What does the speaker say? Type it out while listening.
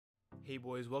Hey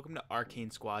boys, welcome to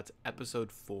Arcane Squads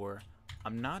episode 4.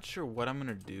 I'm not sure what I'm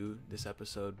gonna do this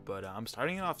episode, but I'm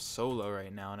starting it off solo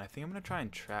right now, and I think I'm gonna try and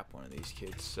trap one of these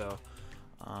kids. So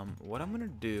what I'm gonna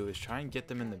do is try and get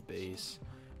them in the base,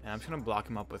 and I'm just gonna block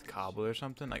him up with cobble or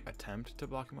something, like attempt to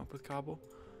block him up with cobble,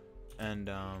 and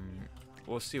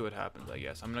we'll see what happens. I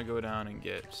guess I'm gonna go down and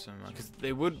get some, because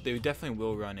they definitely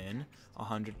will run in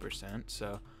 100%.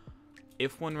 So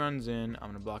if one runs in, I'm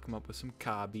gonna block him up with some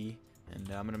cobby. And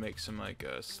I'm gonna make some like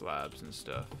slabs and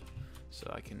stuff,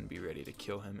 so I can be ready to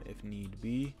kill him if need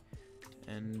be.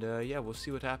 And yeah, we'll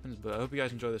see what happens. But I hope you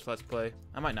guys enjoy this Let's Play.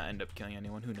 I might not end up killing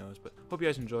anyone, who knows? But hope you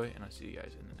guys enjoy, and I'll see you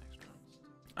guys in the next round.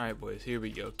 All right, boys, here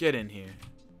we go. Get in here.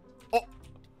 Oh,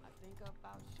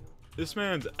 this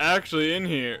man's actually in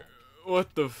here.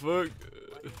 What the fuck?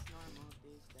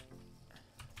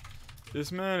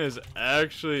 This man is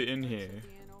actually in here.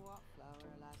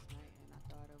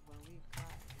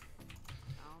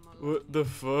 What the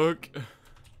fuck?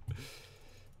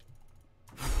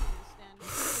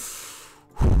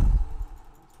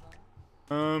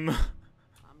 I'm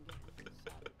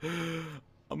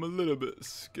a little bit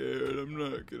scared, I'm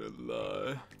not gonna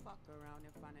lie.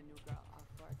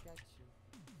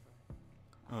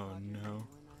 Oh no.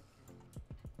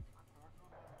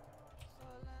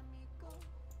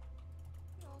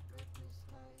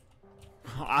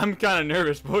 I'm kind of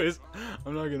nervous, boys.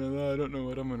 I'm not gonna lie. I don't know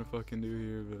what I'm gonna fucking do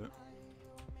here, but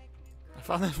I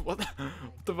found this. What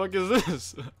the fuck is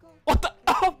this? What the?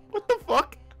 Oh, what the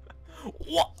fuck?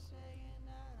 What?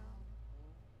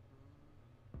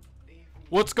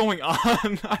 What's going on?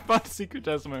 I found a secret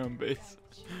chest in my own base.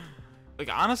 Like,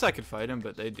 honestly, I could fight him,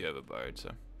 but they do have a bard,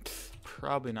 so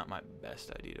probably not my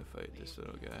best idea to fight this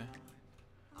little guy.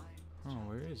 Oh,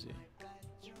 where is he?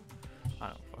 I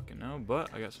don't fucking know,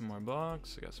 but I got some more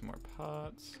blocks, I got some more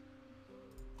pots.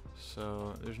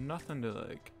 So there's nothing to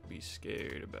like be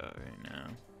scared about right now.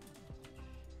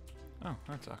 Oh,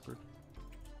 that's awkward.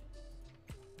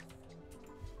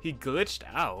 He glitched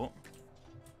out?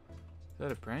 Is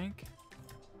that a prank?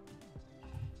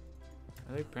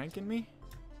 Are they pranking me?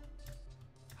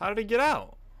 How did he get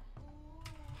out?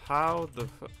 How the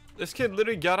fuck? This kid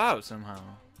literally got out somehow.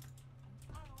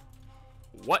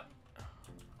 What?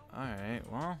 Alright,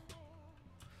 well,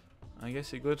 I guess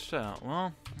he glitched out.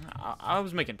 Well, I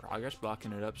was making progress,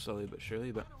 blocking it up slowly but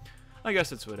surely, but I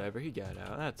guess it's whatever. He got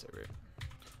out. That's it.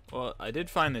 Well, I did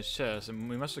find this chest, and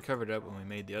we must have covered it up when we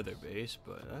made the other base,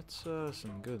 but that's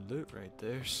some good loot right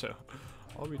there, so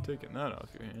I'll be taking that off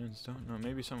your hands. Don't know.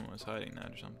 Maybe someone was hiding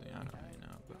that or something. I don't really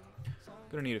know, but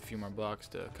gonna need a few more blocks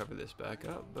to cover this back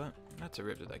up, but that's a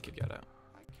rip that kid got out.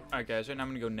 Alright guys, right now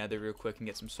I'm going to go nether real quick and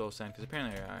get some soul sand, because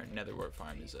apparently our nether wart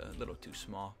farm is a little too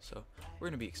small, so we're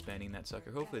going to be expanding that sucker.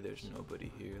 Hopefully there's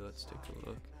nobody here. Let's take a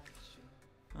look.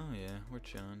 Oh yeah, we're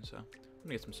chilling, so I'm going to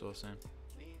get some soul sand.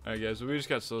 Alright guys, so we just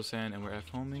got soul sand and we're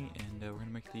F-homing, and we're going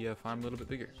to make the farm a little bit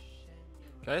bigger.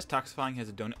 Guys, Toxifying has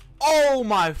a donut. Oh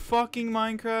my fucking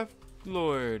Minecraft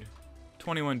Lord.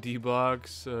 21 D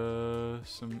blocks, some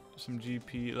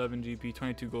GP, 11 GP,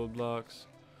 22 gold blocks.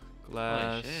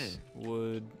 Glass,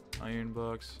 wood, iron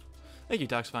blocks. Thank you,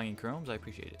 Toxifying and Chromes. I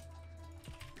appreciate it.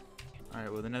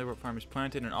 Alright, well, the netherworld farm is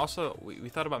planted, and also we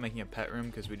thought about making a pet room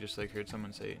because we just like heard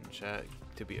someone say in chat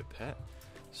to be a pet.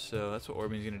 So that's what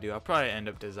Orbin's gonna do. I'll probably end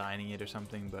up designing it or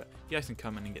something, but you guys can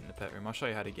come in and get in the pet room. I'll show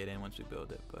you how to get in once we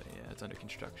build it, but yeah, it's under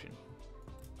construction.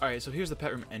 Alright, so here's the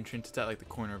pet room entrance. It's at like the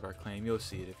corner of our claim. You'll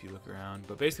see it if you look around.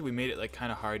 But basically we made it like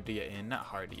kind of hard to get in. Not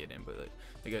hard to get in, but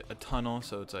like a tunnel.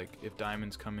 So it's like if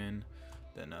diamonds come in,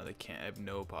 then they can't have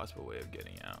no possible way of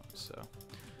getting out. So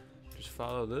just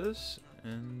follow this,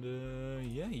 and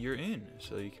yeah, you're in.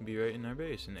 So you can be right in our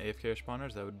base. And AFK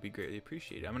spawners, that would be greatly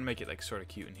appreciated. I'm gonna make it like sort of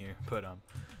cute in here, but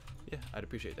yeah, I'd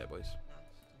appreciate that, boys.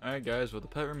 Alright guys, well the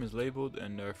pet room is labeled,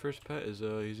 and our first pet is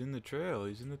he's in the trail,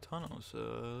 he's in the tunnel.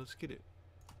 So let's get it.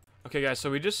 Okay guys,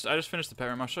 so I just finished the pet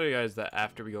room. I'll show you guys that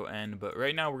after we go end, but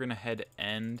right now we're gonna head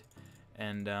end,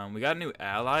 and we got new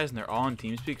allies, and they're all in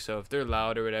TeamSpeak, so if they're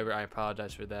loud or whatever, I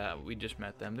apologize for that. We just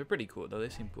met them. They're pretty cool though, they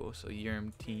seem cool. So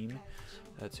Yerm team,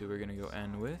 that's who we're gonna go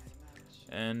end with,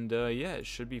 and yeah, it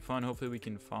should be fun. Hopefully we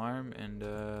can farm, and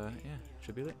yeah,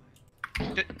 should be lit.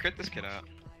 Crit this kid out.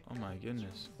 Oh my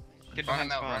goodness. Run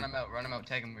him out,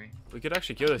 tag him, Bree. We could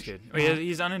actually kill this kid. Oh,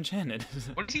 he's unenchanted.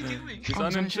 What is he doing? He's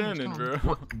unenchanted, bro.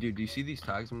 What? Dude, do you see these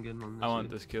tags I'm getting on this? I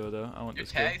want this kill, though. I want Your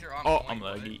this kill. tags are on Oh, point, I'm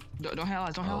laggy. Don't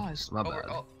highlights, don't highlights. My bad.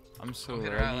 Oh, I'm so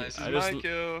hit our laggy. allies.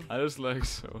 I just lag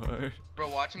so hard. bro,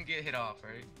 watch him get hit off,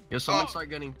 right? Yo, someone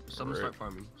start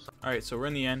farming. Alright, so we're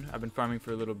in the end. I've been farming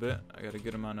for a little bit. I got a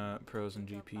good amount of pros and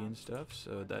GP and stuff,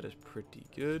 so that is pretty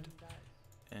good.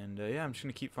 And yeah, I'm just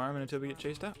gonna keep farming until we get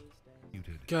chased out.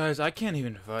 Guys, I can't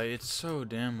even fight. It's so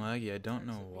damn laggy. I don't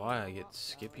know why I get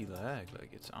skippy lag. Like,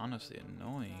 it's honestly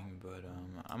annoying. But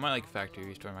I might like factory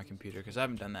restore my computer because I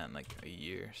haven't done that in like a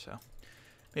year. So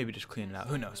maybe just clean it out.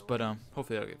 Who knows? But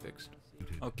hopefully that'll get fixed.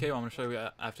 Okay, well I'm gonna show you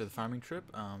after the farming trip.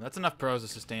 That's enough pros to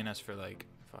sustain us for like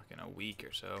fucking a week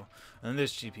or so, and then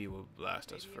this GP will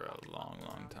last us for a long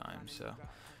time. So,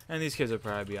 and these kids will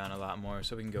probably be on a lot more,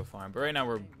 so we can go farm. But right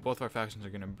now both of our factions are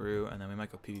gonna brew, and then we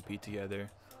might go PvP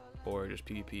together, or just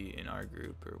PvP in our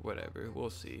group or whatever. We'll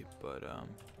see. But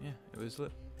yeah, it was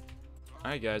lit.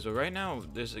 Alright guys, well right now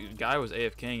this guy was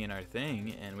AFKing in our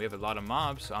thing, and we have a lot of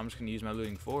mobs, so I'm just gonna use my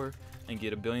looting 4 and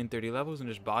get 1,030,000,000 levels and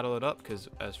just bottle it up, because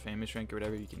as famous rank or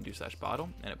whatever you can do /bottle,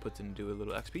 and it puts into a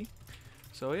little XP.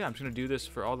 So yeah, I'm just gonna do this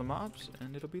for all the mobs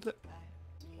and it'll be lit.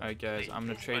 Alright guys, I'm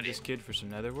gonna trade this kid for some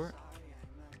nether wart.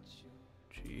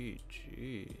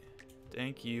 GG.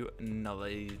 Thank you,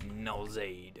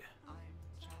 Nullzaid.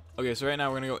 Okay, so right now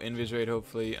we're gonna go INVIS raid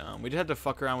hopefully. We just had to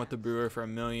fuck around with the brewer for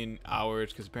 1,000,000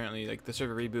 hours because apparently like the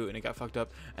server reboot and it got fucked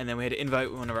up, and then we had to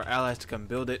invite one of our allies to come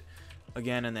build it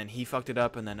again, and then he fucked it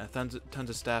up, and then tons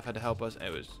of staff had to help us, and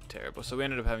it was terrible. So we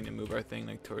ended up having to move our thing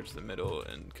like towards the middle,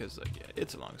 and because like yeah,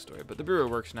 it's a long story, but the brewer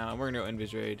works now, and we're gonna go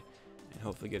INVIS raid and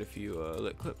hopefully get a few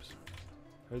lit clips.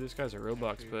 Heard this guy's a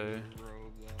Roblox player.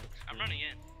 I'm running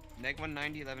in. Neg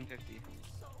 190, 1150.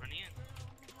 Running in.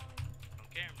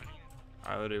 Don't care, I'm running in.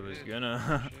 I literally was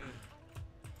gonna.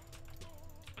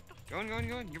 Going.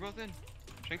 You're both in.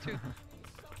 Strength 2.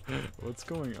 What's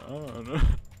going on?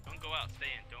 Don't go out, stay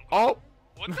in. Don't go out.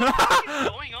 What the fuck is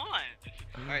going on?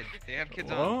 Alright, they have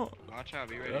kids on. Watch out,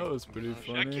 be ready. That was pretty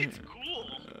funny. That kid's cool.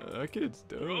 That kid's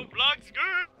dope. Roblox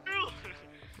girl.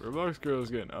 Roblox girl's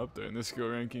getting up there in the skill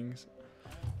rankings.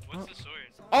 What's the sword?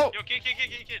 Oh! Yo, kid.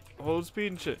 Hold speed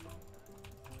and shit.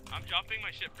 I'm dropping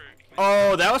my shit for.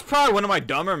 Oh, that was probably one of my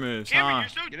dumber moves, Cameron, huh? you're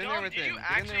so Get in there dumb. with Did him. you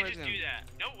Get in there actually with just him. do that?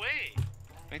 No way.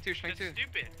 Strength 2, strength 2. That's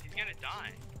stupid. He's gonna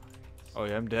die. Oh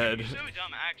yeah, I'm dead. You're so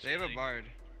dumb, actually. They have a bard.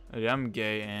 Yeah, I'm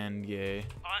gay and gay.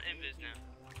 Pot invis now.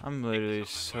 I'm literally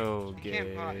so You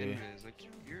can't pot gay. invis. Like,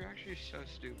 you're actually so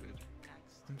stupid.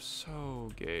 I'm so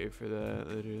gay for that,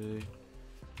 literally.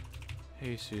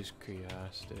 Jesus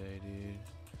Christ, dude.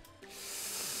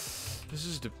 This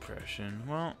is depression.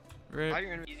 Well, Rip.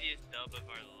 Easiest dub of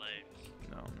our lives.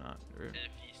 No, I'm not. Rip. If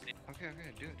you stay. Okay,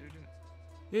 do it.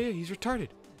 Yeah, he's retarded.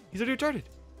 He's already retarded.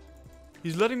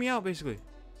 He's letting me out, basically.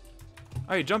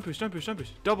 Alright, jump boost. Double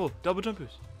jump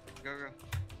boost. Go.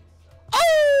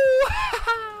 Oh!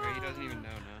 Right, he doesn't even know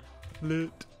now.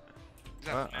 Lit.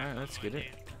 Alright, Alright, let's get it.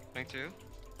 strength 2.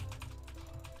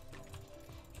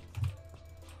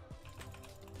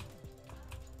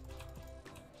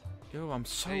 Yo, I'm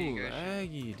so Hey, you guys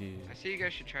laggy, dude. I see you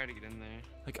guys should try to get in there.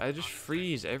 Like, I just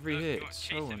freeze every You hit. want It's to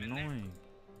chase so him in there? annoying.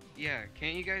 Yeah,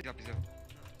 can't you guys? Up.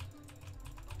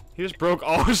 He just broke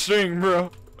all his string, bro.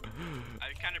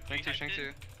 I kind of Strength 2, pre-hyped strength 2.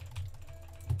 it.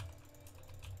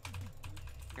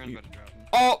 Aaron's about to drop him.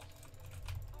 Oh!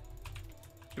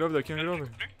 Get over there, Kim. Get over.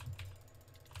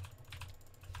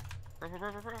 Bro.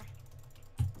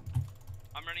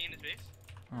 I'm running in his base.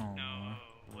 Oh, No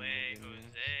my. way, goodness.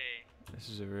 Jose. This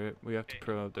is a rip. We have to Okay.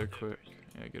 pro up there quick.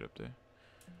 Yeah, get up there.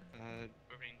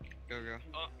 Moving. Go.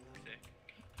 Oh, sick.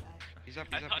 He's up.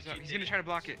 I thought you He's did gonna it. try to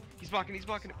block it. He's blocking it.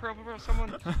 Bro,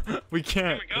 someone. We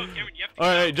can't. Cameron, you have to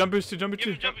Alright, jump boost 2, jump boost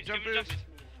Give 2. him jump boost, give him jump boost. boost.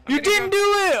 You I'm gonna didn't go- do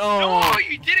it! Oh! No,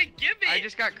 you didn't give it! I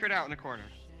just got crit out in the corner.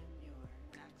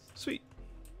 Sweet.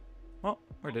 Well,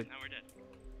 we're dead. Now we're dead.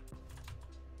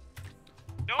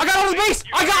 No, I got out of the wait, base!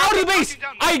 you're I got down, out of the knock base! him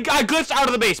down, I knock him glitched out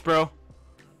of the base, bro.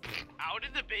 out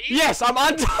of the base? Yes, I'm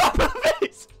on top of the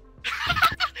base!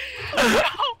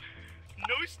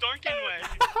 No Starkin way.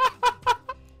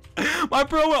 My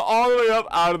pro went all the way up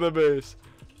out of the base.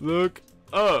 Look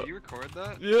up. Did you record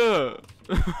that? Yeah.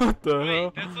 What the Wait,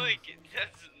 hell? that's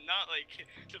not like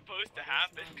supposed to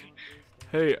happen.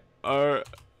 Hey,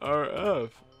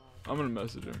 RF. I'm gonna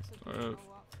message him. RF.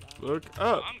 Look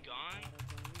up. I'm gone.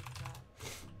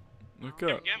 Look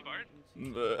Cameron up. Gambard,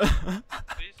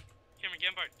 please. Cameron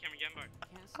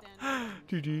Gambard.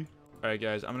 GG. Alright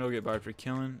guys, I'm gonna go get Bard for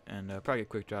killing and probably get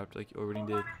quick dropped like you already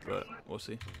did, but we'll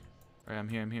see. Alright, I'm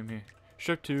here.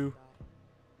 Strip 2.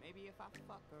 Maybe if I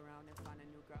fuck around and find a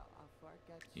new girl, I'll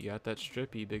forget You got that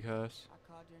strippy, big house. I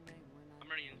called your name when I I'm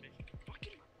running in base.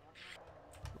 Fucking.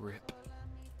 Rip.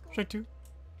 Strike 2.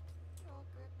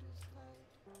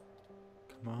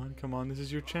 Come on, this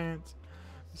is your chance.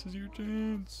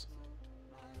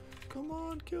 Come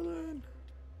on, killing.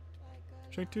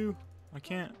 Strike 2. I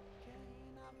can't.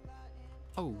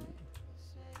 Oh.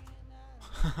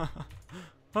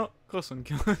 Oh, close one,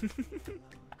 killing.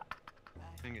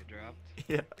 Didn't get dropped.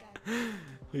 Yeah.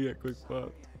 He got quick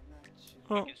popped.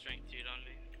 Oh, Fucking strength dude on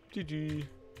me. GG.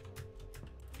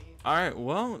 Alright,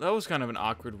 well, that was kind of an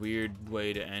awkward, weird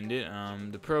way to end it.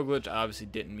 The pro glitch obviously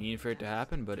didn't mean for it to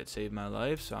happen, but it saved my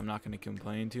life, so I'm not going to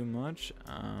complain too much.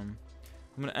 I'm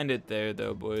going to end it there,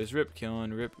 though, boys. Rip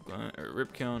killing, rip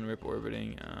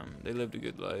orbiting. They lived a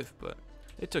good life, but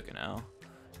they took an L.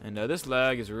 And this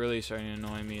lag is really starting to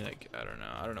annoy me. Like, I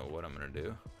don't know what I'm going to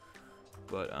do.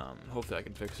 But hopefully I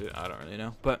can fix it. I don't really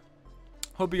know. But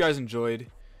hope you guys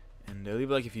enjoyed. And leave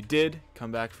a like if you did.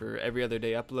 Come back for every other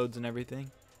day uploads and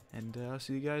everything. And I'll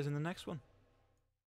see you guys in the next one.